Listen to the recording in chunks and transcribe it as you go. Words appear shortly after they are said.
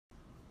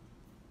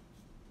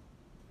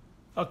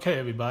Okay,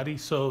 everybody.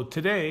 So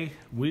today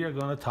we are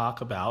going to talk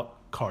about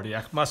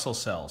cardiac muscle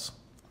cells.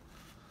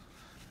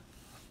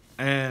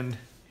 And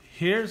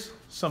here's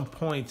some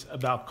points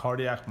about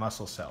cardiac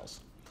muscle cells.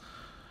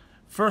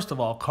 First of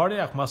all,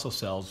 cardiac muscle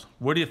cells,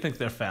 where do you think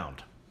they're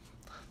found?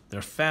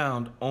 They're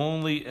found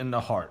only in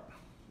the heart.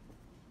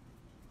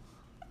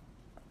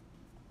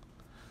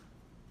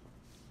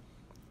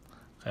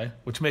 Okay,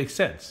 which makes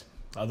sense.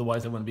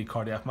 Otherwise, they wouldn't be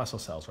cardiac muscle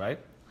cells, right?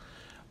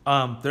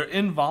 They're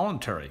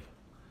involuntary.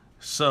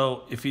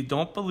 So if you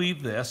don't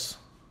believe this,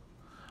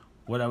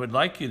 what I would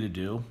like you to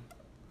do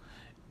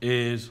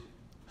is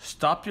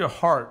stop your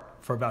heart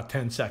for about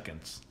 10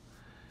 seconds.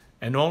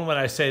 And normally when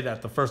I say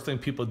that, the first thing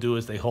people do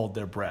is they hold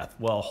their breath.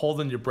 Well,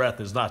 holding your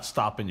breath is not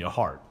stopping your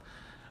heart.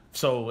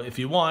 So if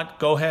you want,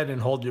 go ahead and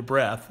hold your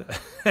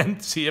breath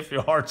and see if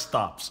your heart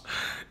stops.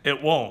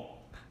 It won't.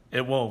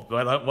 It won't.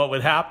 What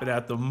would happen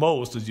at the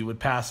most is you would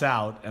pass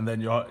out, and then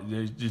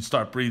you'd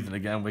start breathing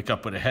again, wake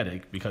up with a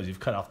headache because you've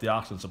cut off the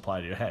oxygen supply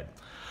to your head.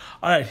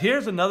 All right,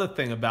 here's another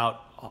thing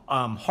about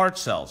heart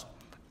cells,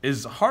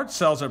 is heart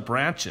cells are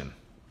branching.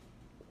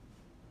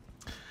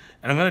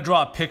 And I'm going to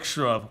draw a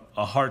picture of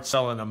a heart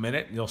cell in a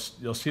minute. You'll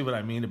see what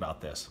I mean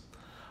about this.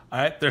 All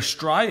right, they're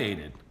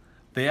striated.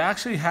 They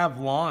actually have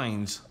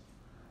lines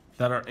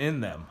that are in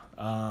them.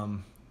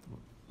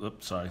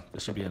 Oops, sorry,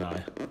 this should be an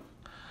I.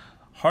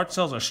 Heart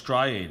cells are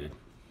striated.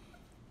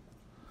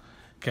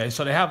 Okay,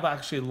 so they have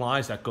actually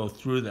lines that go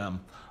through them.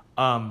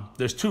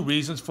 There's two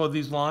reasons for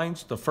these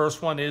lines. The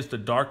first one is the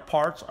dark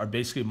parts are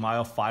basically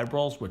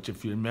myofibrils, which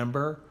if you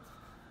remember,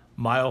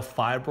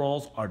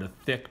 myofibrils are the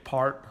thick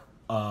part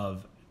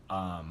of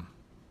a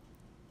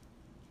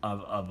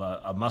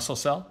muscle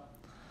cell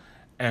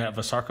and of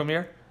a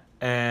sarcomere.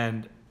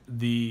 And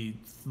the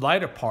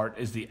lighter part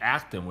is the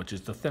actin, which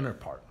is the thinner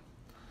part.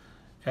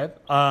 Okay.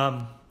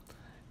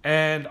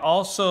 And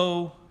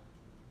also,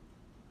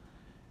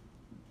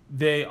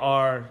 they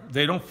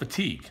don't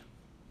fatigue.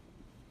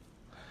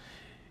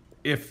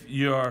 If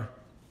your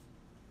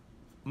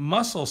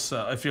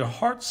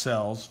heart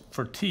cells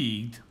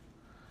fatigued,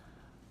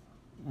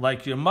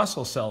 like your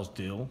muscle cells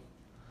do,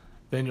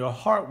 then your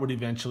heart would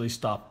eventually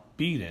stop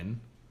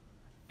beating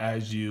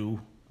as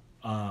you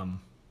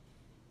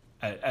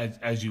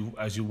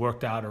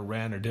worked out or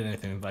ran or did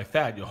anything like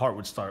that. Your heart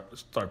would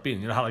start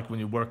beating. You know how like when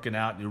you're working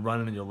out and you're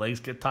running and your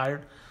legs get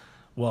tired?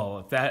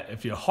 Well,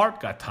 if your heart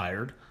got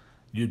tired,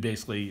 you'd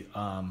basically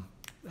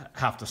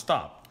have to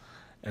stop.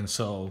 And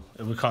so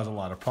it would cause a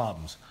lot of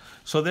problems.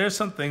 So there's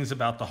some things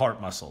about the heart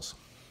muscles.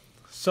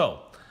 So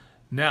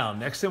now,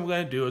 next thing we're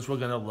going to do is we're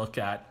going to look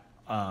at,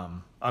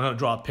 I'm going to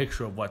draw a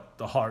picture of what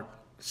the heart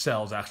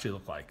cells actually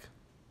look like.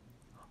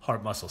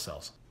 Heart muscle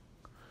cells.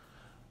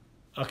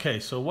 Okay,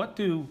 so what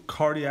do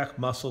cardiac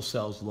muscle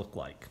cells look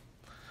like?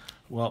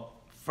 Well,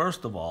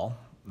 first of all,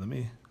 let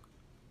me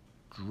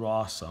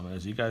draw some.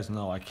 As you guys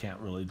know, I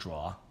can't really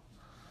draw.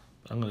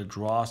 I'm going to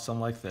draw some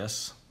like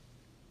this.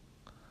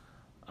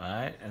 All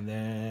right, and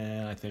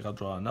then I think I'll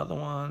draw another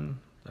one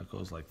that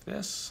goes like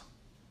this.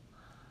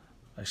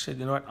 You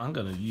know what? I'm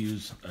going to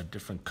use a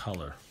different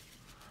color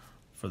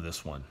for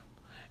this one.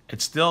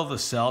 It's still the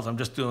cells. I'm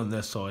just doing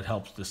this so it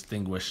helps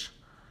distinguish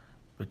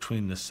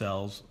between the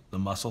cells, the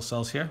muscle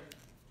cells here.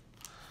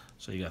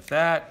 So you got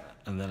that,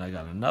 and then I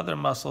got another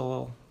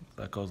muscle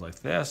that goes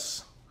like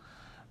this.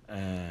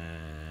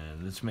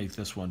 And let's make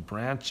this one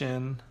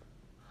branching.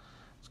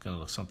 It's going to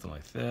look something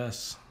like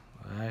this.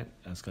 All right,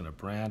 and it's going to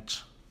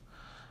branch.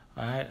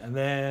 All right, and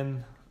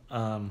then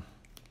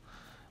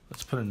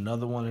let's put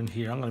another one in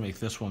here. I'm going to make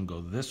this one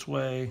go this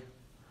way,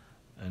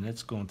 and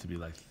it's going to be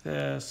like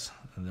this,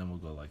 and then we'll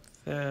go like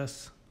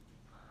this.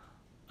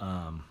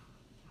 All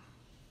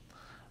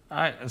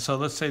right, and so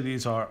let's say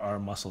these are our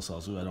muscle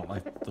cells. Ooh, I don't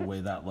like the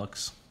way that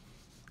looks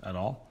at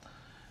all.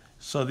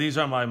 So these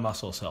are my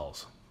muscle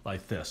cells,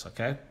 like this,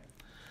 okay?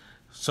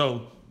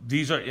 So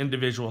these are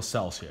individual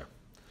cells here.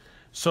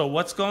 So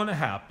what's going to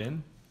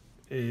happen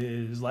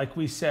is, like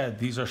we said,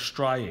 these are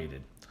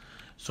striated.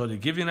 So to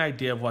give you an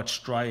idea of what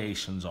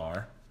striations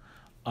are,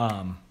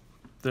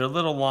 they're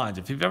little lines.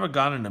 If you've ever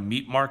gone in a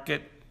meat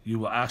market, you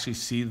will actually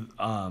see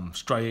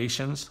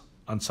striations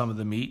on some of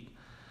the meat,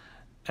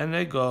 and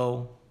they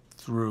go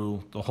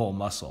through the whole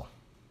muscle.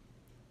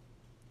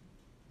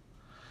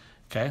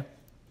 Okay?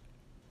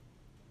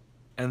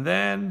 And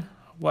then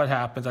what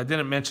happens, I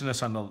didn't mention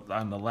this on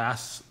the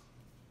last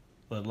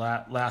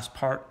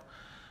part,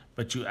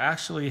 but you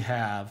actually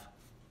have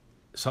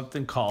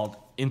something called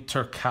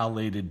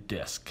intercalated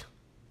disk.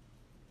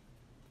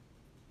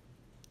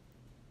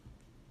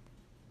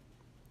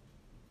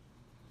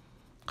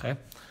 Okay,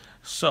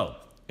 so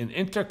an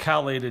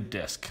intercalated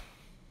disk.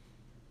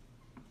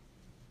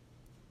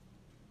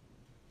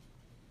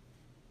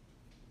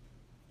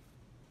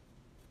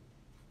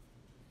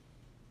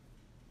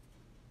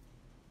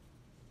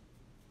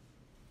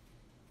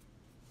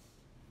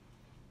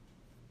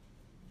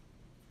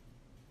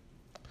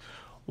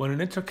 What an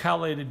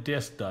intercalated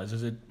disc does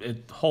is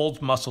it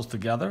holds muscles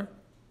together.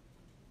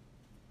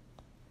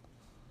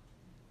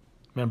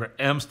 Remember,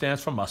 M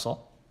stands for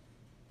muscle.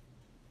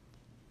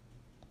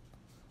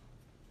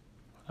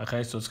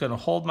 Okay, so it's going to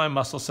hold my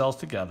muscle cells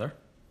together.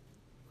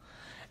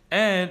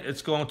 And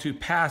it's going to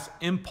pass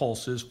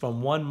impulses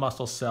from one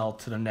muscle cell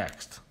to the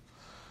next.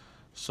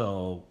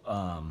 So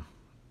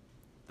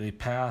they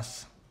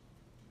pass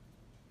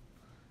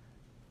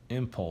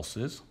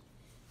impulses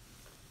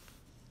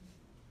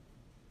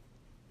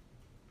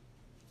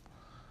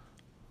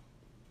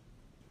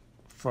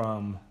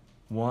from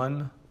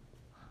one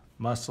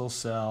muscle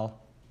cell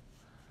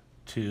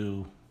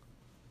to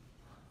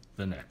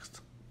the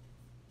next.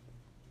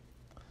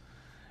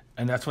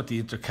 And that's what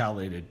the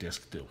intercalated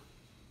disc do.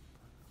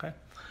 Okay,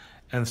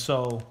 and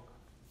so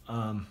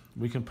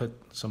we can put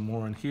some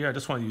more in here. I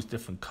just want to use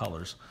different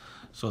colors.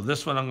 So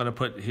this one I'm going to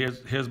put,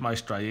 here's my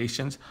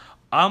striations.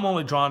 I'm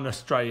only drawing the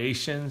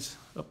striations.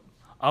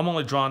 I'm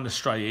only drawing the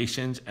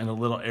striations in a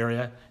little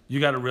area. You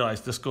got to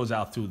realize this goes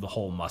out through the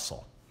whole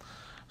muscle.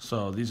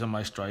 So these are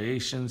my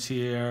striations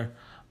here.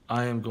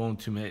 I am going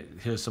to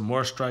make, here's some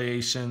more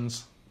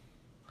striations.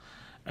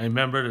 And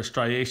remember, the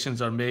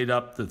striations are made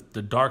up,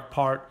 the dark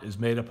part is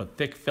made up of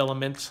thick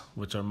filaments,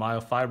 which are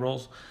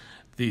myofibrils.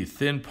 The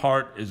thin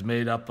part is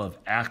made up of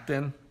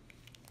actin.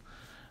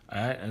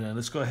 All right, and then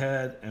let's go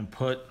ahead and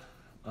put,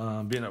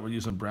 being that we're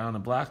using brown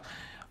and black,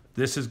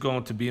 this is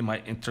going to be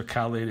my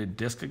intercalated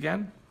disc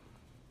again.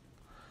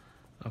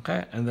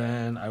 Okay, and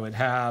then I would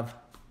have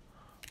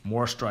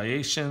more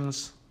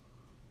striations.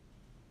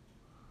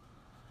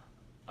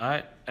 All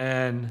right,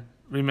 and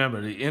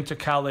remember, the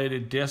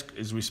intercalated disc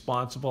is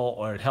responsible,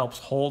 or it helps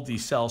hold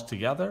these cells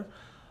together,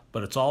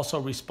 but it's also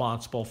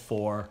responsible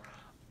for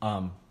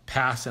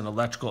passing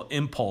electrical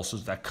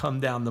impulses that come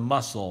down the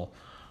muscle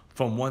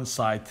from one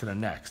side to the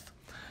next.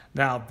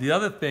 Now, the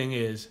other thing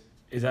is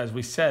as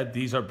we said,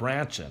 these are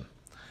branching.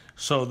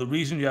 So the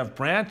reason you have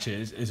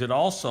branches is it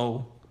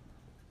also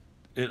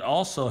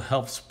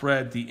helps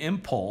spread the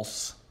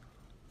impulse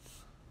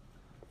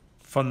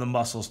from the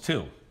muscles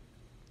too.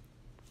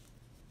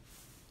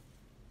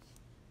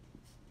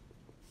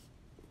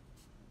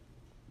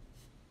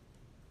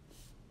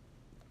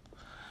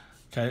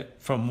 Okay,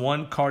 from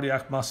one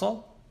cardiac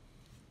muscle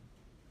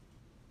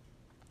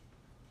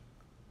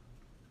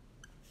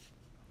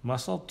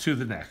to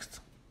the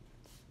next.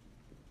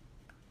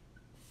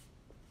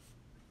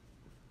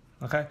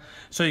 Okay,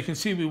 so you can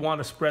see we want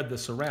to spread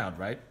this around,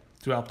 right,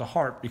 throughout the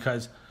heart,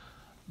 because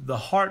the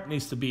heart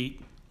needs to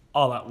beat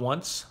all at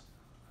once.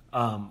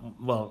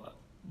 Well,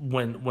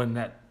 when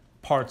that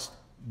parts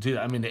do,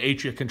 I mean, the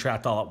atria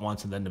contract all at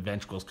once, and then the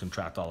ventricles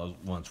contract all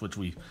at once, which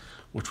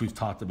we've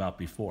talked about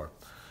before.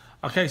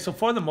 Okay, so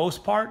for the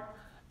most part,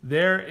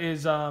 there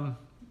is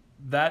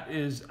that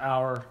is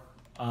our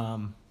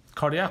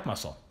cardiac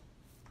muscle.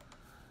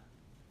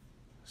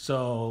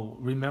 So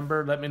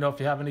remember, let me know if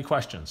you have any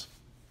questions.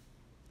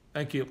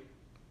 Thank you.